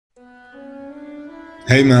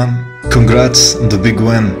Hey man, congrats on the big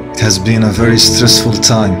win. It has been a very stressful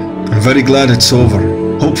time. I'm very glad it's over.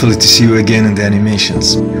 Hopefully to see you again in the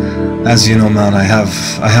animations. As you know man, I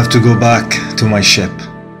have to go back to my ship.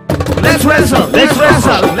 Let's wrestle! Let's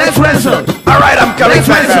wrestle! Let's wrestle! Alright, I'm coming Let's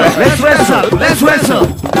wrestle! Let's wrestle! Let's wrestle!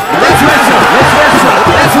 Let's wrestle! Let's wrestle!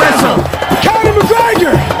 Let's wrestle! Conor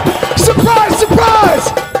McGregor! Surprise, surprise!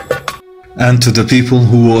 And to the people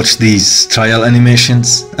who watch these trial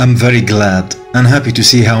animations, I'm very glad and happy to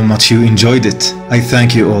see how much you enjoyed it. I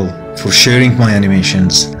thank you all for sharing my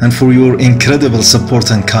animations and for your incredible support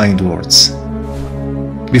and kind words.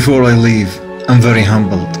 Before I leave, I'm very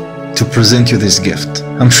humbled to present you this gift.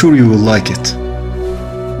 I'm sure you will like it.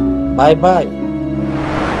 Bye bye.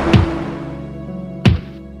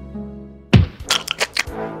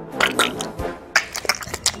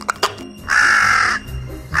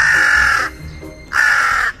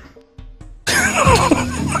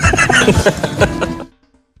 Ha ha ha!